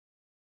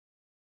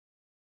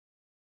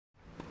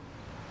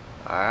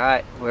All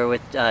right, we're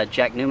with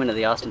Jack Newman of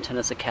the Austin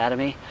Tennis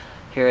Academy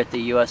here at the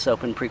US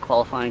Open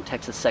pre-qualifying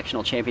Texas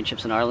Sectional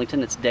Championships in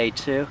Arlington. It's day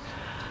 2.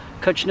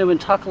 Coach Newman,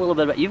 talk a little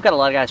bit about, you've got a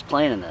lot of guys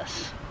playing in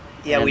this.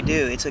 Yeah, we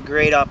do. It's a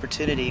great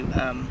opportunity.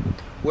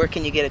 Where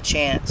can you get a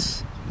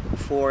chance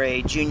for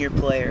a junior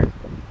player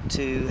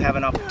to have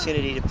an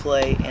opportunity to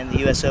play in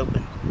the US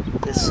Open?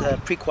 This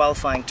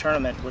pre-qualifying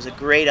tournament was a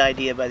great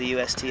idea by the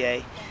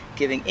USTA,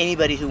 giving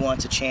anybody who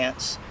wants a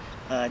chance,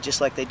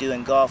 just like they do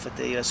in golf at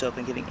the US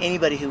Open, giving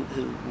anybody who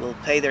will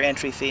pay their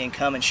entry fee and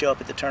come and show up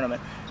at the tournament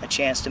a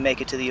chance to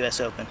make it to the US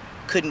Open.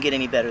 Couldn't get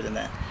any better than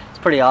that. It's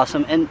pretty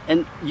awesome.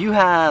 And you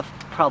have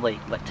probably,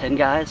 what, 10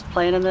 guys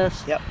playing in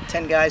this? Yep,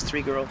 10 guys,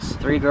 3 girls.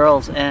 3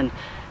 girls, and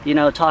you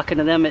know, talking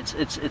to them,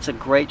 it's a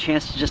great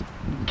chance to just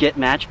get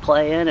match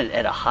play in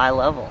at a high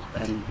level.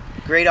 And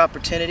great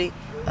opportunity.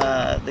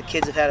 The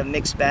kids have had a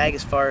mixed bag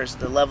as far as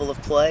the level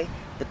of play,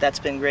 but that's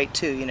been great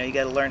too. You know, you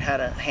got to learn how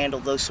to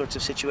handle those sorts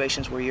of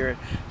situations where you're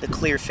the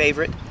clear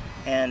favorite,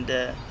 and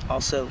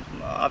also,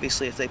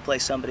 obviously, if they play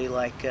somebody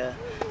like the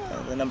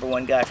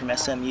 #1 guy from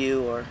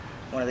SMU or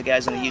one of the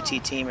guys on the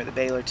UT team or the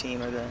Baylor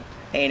team or the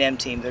A&M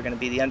team, they're going to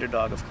be the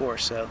underdog, of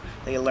course. So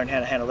they got to learn how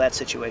to handle that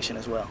situation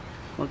as well.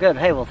 Well, good.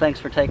 Hey, well, thanks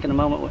for taking a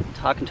moment and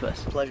talking to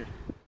us. Pleasure.